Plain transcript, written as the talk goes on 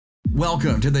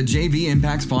Welcome to the JV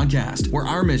Impacts Podcast, where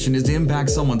our mission is to impact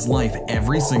someone's life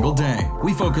every single day.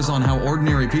 We focus on how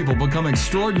ordinary people become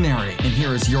extraordinary. And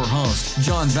here is your host,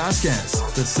 John Vasquez,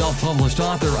 the self-published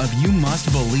author of You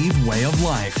Must Believe Way of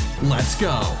Life. Let's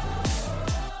go.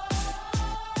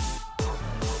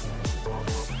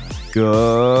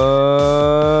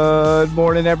 Good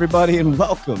morning, everybody, and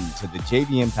welcome to the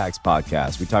JV Impacts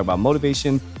Podcast. We talk about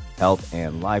motivation, health,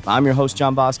 and life. I'm your host,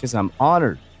 John Vasquez, and I'm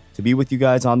honored to be with you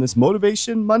guys on this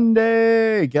Motivation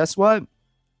Monday. Guess what?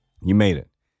 You made it.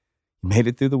 You made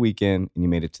it through the weekend, and you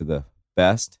made it to the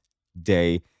best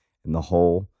day in the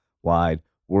whole wide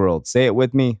world. Say it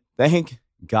with me. Thank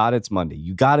God it's Monday.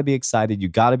 You got to be excited. You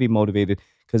got to be motivated,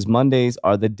 because Mondays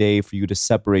are the day for you to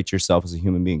separate yourself as a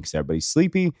human being, because everybody's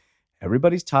sleepy,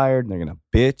 everybody's tired, and they're going to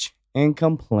bitch and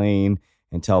complain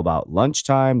until about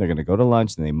lunchtime. They're going to go to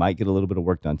lunch, and they might get a little bit of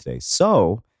work done today.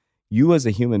 So you as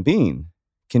a human being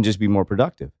can just be more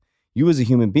productive. You as a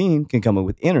human being can come up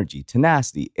with energy,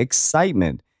 tenacity,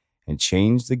 excitement, and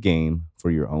change the game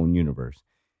for your own universe.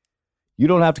 You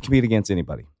don't have to compete against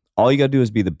anybody. All you got to do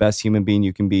is be the best human being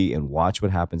you can be and watch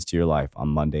what happens to your life on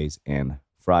Mondays and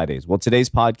Fridays. Well, today's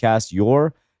podcast,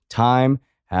 your time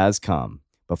has come.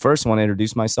 But first, I want to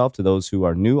introduce myself to those who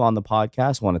are new on the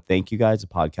podcast. I want to thank you guys. The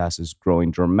podcast is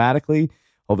growing dramatically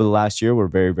over the last year. We're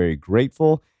very, very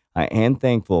grateful. I am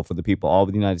thankful for the people all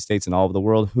over the United States and all over the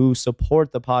world who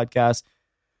support the podcast.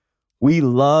 We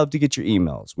love to get your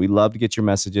emails. We love to get your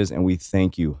messages, and we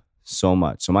thank you so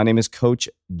much. So my name is Coach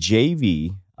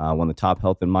JV, one of the top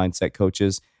health and mindset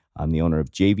coaches. I'm the owner of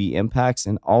JV Impacts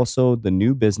and also the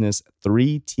new business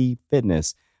 3T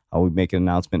Fitness. We'll be making an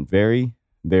announcement very,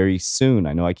 very soon.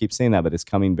 I know I keep saying that, but it's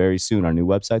coming very soon. Our new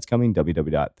website's coming,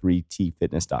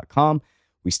 www.3tfitness.com.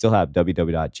 We still have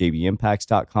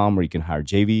www.jvimpacts.com, where you can hire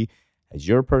JV as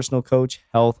your personal coach,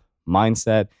 health,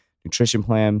 mindset, nutrition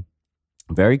plan.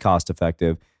 Very cost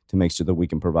effective to make sure that we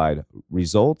can provide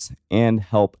results and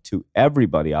help to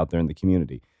everybody out there in the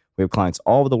community. We have clients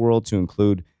all over the world to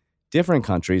include different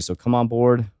countries. So come on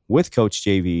board with Coach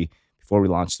JV before we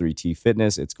launch 3T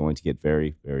Fitness. It's going to get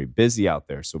very, very busy out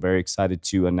there. So very excited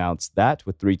to announce that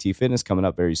with 3T Fitness coming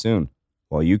up very soon.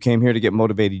 Well, you came here to get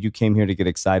motivated. You came here to get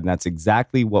excited. And that's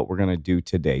exactly what we're going to do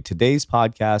today. Today's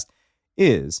podcast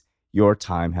is Your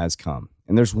Time Has Come.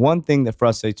 And there's one thing that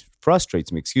frustrates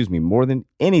me, more than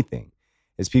anything,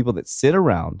 is people that sit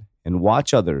around and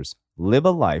watch others live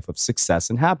a life of success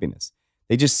and happiness.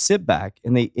 They just sit back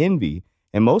and they envy,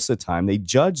 and most of the time they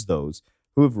judge those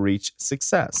who have reached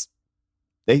success.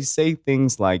 They say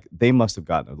things like they must have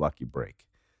gotten a lucky break.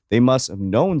 They must have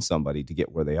known somebody to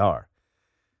get where they are.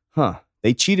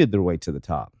 They cheated their way to the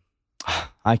top.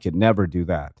 I could never do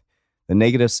that. The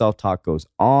negative self-talk goes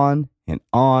on and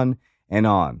on and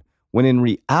on. When in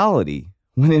reality,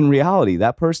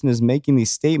 that person is making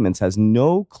these statements has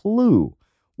no clue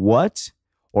what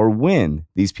or when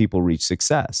these people reach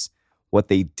success, what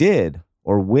they did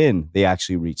or when they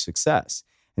actually reached success.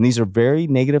 And these are very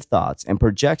negative thoughts, and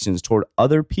projections toward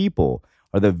other people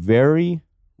are the very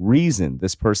reason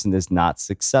this person is not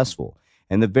successful.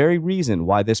 And the very reason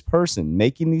why this person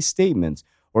making these statements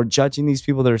or judging these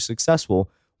people that are successful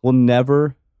will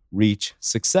never reach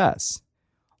success.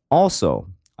 Also,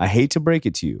 I hate to break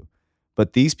it to you,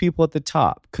 but these people at the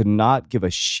top could not give a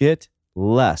shit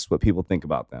less what people think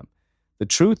about them. The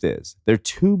truth is, they're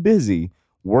too busy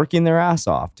working their ass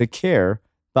off to care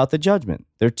about the judgment.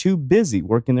 They're too busy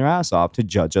working their ass off to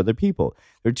judge other people.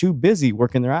 They're too busy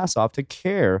working their ass off to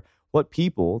care what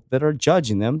people that are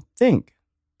judging them think.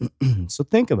 So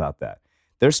think about that.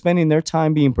 They're spending their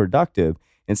time being productive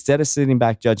instead of sitting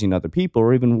back judging other people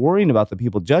or even worrying about the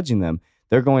people judging them.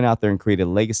 They're going out there and create a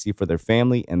legacy for their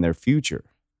family and their future.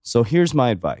 So here's my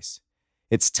advice.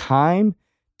 It's time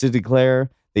to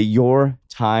declare that your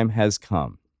time has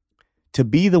come. To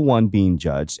be the one being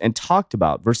judged and talked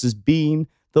about versus being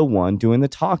the one doing the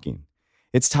talking.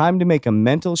 It's time to make a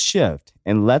mental shift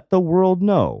and let the world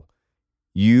know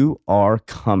you are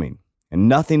coming and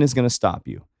nothing is going to stop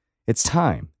you. It's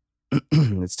time.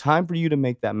 It's time for you to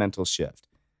make that mental shift.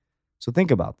 So think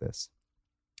about this.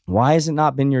 Why has it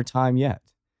not been your time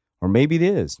yet? Or maybe it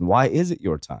is. Why is it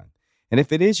your time? And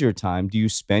if it is your time, do you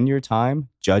spend your time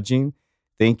judging,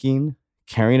 thinking,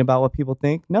 caring about what people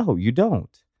think? No, you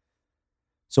don't.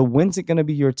 So when's it going to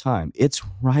be your time? It's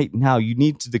right now. You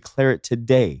need to declare it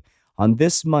today on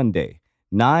this Monday,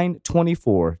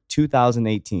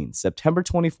 9/24/2018, September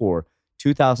 24,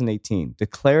 2018.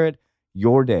 Declare it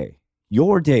your day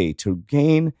to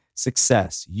gain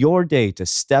success, your day to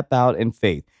step out in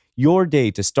faith, your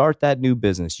day to start that new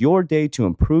business, your day to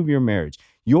improve your marriage,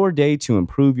 your day to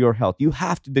improve your health. You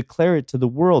have to declare it to the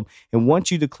world. And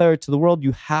once you declare it to the world,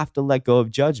 you have to let go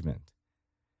of judgment.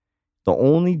 The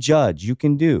only judge you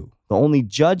can do, the only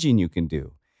judging you can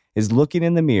do is looking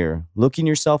in the mirror, looking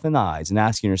yourself in the eyes and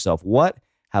asking yourself, what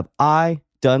have I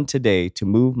done today to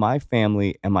move my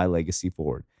family and my legacy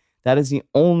forward? That is the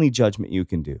only judgment you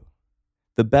can do.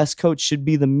 The best coach should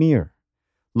be the mirror,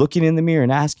 looking in the mirror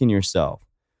and asking yourself,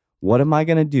 what am I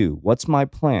going to do? What's my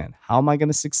plan? How am I going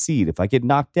to succeed? If I get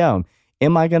knocked down,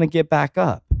 am I going to get back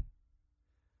up?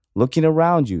 Looking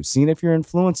around you, seeing if your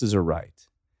influences are right,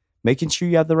 making sure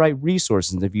you have the right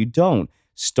resources. And if you don't,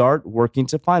 start working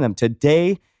to find them.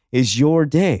 Today is your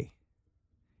day.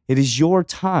 It is your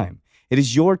time. It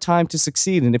is your time to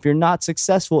succeed. And if you're not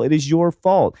successful, it is your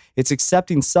fault. It's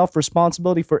accepting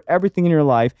self-responsibility for everything in your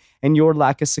life and your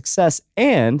lack of success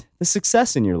and the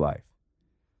success in your life.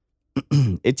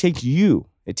 It takes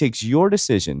your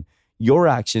decision, your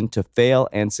action to fail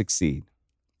and succeed.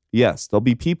 Yes, there'll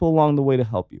be people along the way to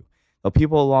help you. There'll be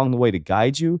people along the way to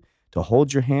guide you, to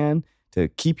hold your hand, to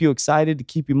keep you excited, to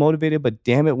keep you motivated. But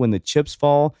damn it, when the chips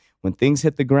fall, when things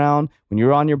hit the ground, when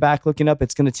you're on your back looking up,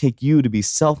 it's going to take you to be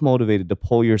self-motivated to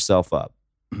pull yourself up.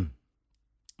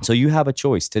 So you have a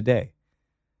choice today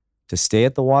to stay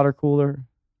at the water cooler,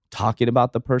 talking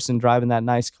about the person driving that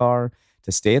nice car,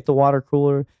 to stay at the water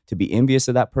cooler, to be envious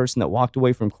of that person that walked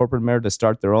away from corporate America to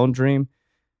start their own dream.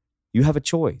 You have a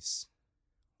choice.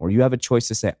 Or you have a choice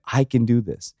to say, I can do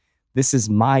this. This is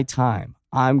my time.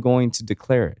 I'm going to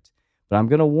declare it. But I'm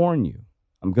going to warn you.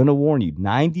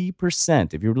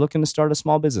 90%, if you're looking to start a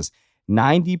small business,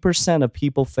 90% of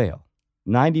people fail.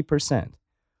 90%.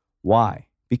 Why?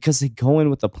 Because they go in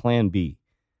with a plan B.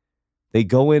 They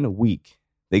go in weak.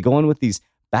 They go in with these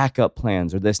backup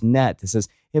plans or this net that says,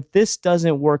 if this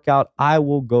doesn't work out, I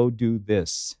will go do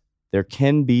this. There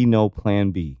can be no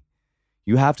plan B.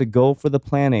 You have to go for the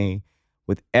plan A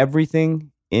with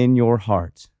everything in your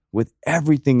heart, with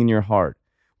everything in your heart,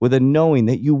 with a knowing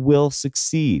that you will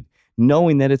succeed,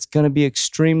 knowing that it's going to be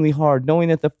extremely hard, knowing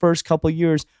that the first couple of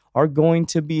years are going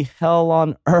to be hell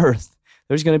on earth.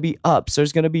 There's going to be ups,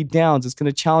 there's going to be downs. It's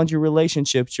going to challenge your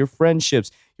relationships, your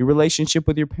friendships, your relationship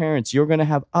with your parents. You're going to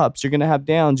have ups, you're going to have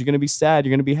downs, you're going to be sad,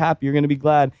 you're going to be happy, you're going to be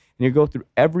glad, and you go through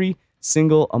every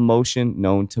single emotion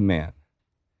known to man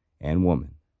and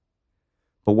woman.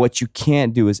 But what you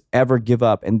can't do is ever give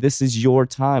up, and this is your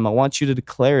time. I want you to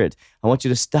declare it. I want you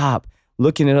to stop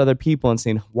looking at other people and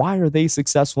saying, why are they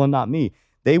successful and not me?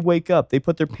 They wake up, they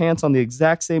put their pants on the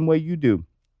exact same way you do,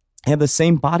 they have the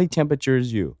same body temperature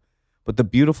as you. But the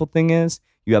beautiful thing is,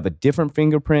 you have a different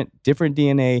fingerprint, different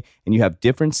DNA, and you have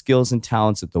different skills and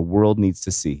talents that the world needs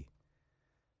to see.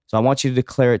 So I want you to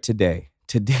declare it today.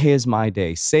 Today is my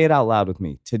day. Say it out loud with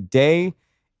me. Today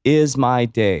is my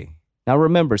day. Now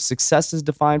remember, success is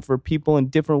defined for people in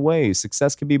different ways.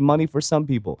 Success can be money for some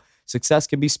people. Success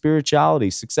can be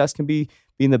spirituality. Success can be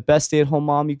being the best stay-at-home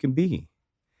mom you can be.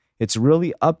 It's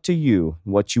really up to you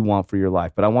what you want for your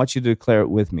life, but I want you to declare it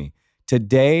with me.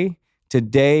 Today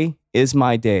is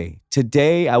my day.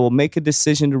 Today, I will make a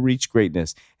decision to reach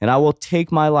greatness, and I will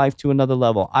take my life to another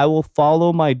level. I will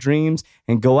follow my dreams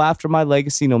and go after my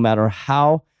legacy no matter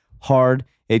how hard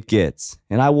it gets.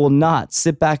 And I will not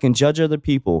sit back and judge other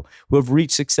people who have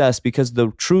reached success, because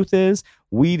the truth is,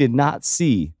 we did not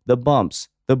see the bumps,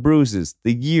 the bruises,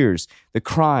 the years, the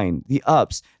crying, the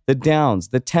ups, the downs,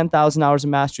 the 10,000 hours of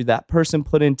mastery that person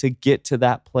put in to get to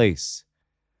that place.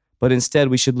 But instead,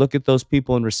 we should look at those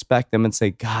people and respect them and say,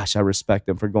 gosh, I respect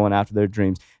them for going after their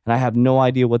dreams. And I have no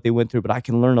idea what they went through, but I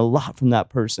can learn a lot from that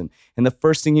person. And the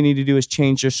first thing you need to do is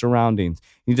change your surroundings.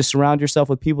 You need to surround yourself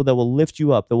with people that will lift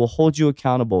you up, that will hold you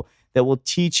accountable, that will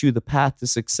teach you the path to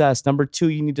success. Number 2,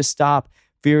 you need to stop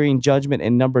fearing judgment.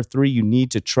 And number 3, you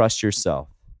need to trust yourself.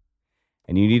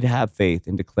 And you need to have faith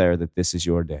and declare that this is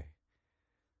your day.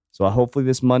 So hopefully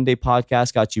this Monday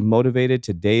podcast got you motivated.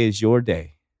 Today is your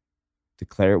day.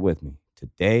 Declare it with me.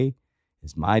 Today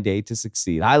is my day to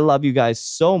succeed. I love you guys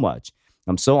so much.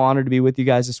 I'm so honored to be with you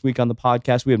guys this week on the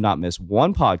podcast. We have not missed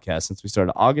one podcast since we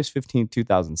started August 15,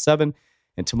 2007.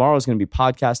 And tomorrow is going to be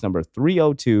podcast number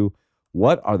 302.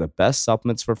 What are the best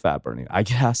supplements for fat burning? I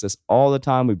get asked this all the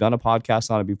time. We've done a podcast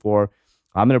on it before.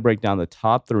 I'm going to break down the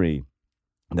top 3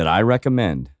 that I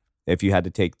recommend if you had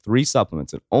to take 3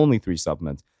 supplements and only 3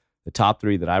 supplements, the top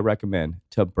 3 that I recommend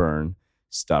to burn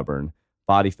stubborn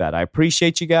body fat. I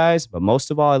appreciate you guys, but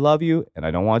most of all, I love you, and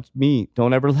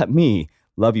don't ever let me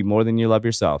love you more than you love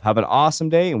yourself. Have an awesome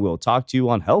day, and we'll talk to you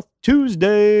on Health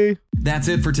Tuesday. That's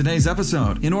it for today's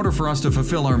episode. In order for us to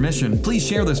fulfill our mission, please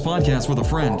share this podcast with a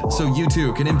friend so you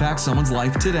too can impact someone's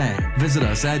life today. Visit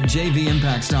us at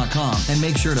jvimpacts.com and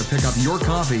make sure to pick up your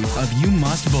copy of You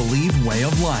Must Believe Way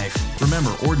of Life.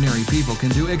 Remember, ordinary people can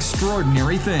do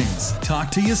extraordinary things.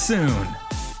 Talk to you soon.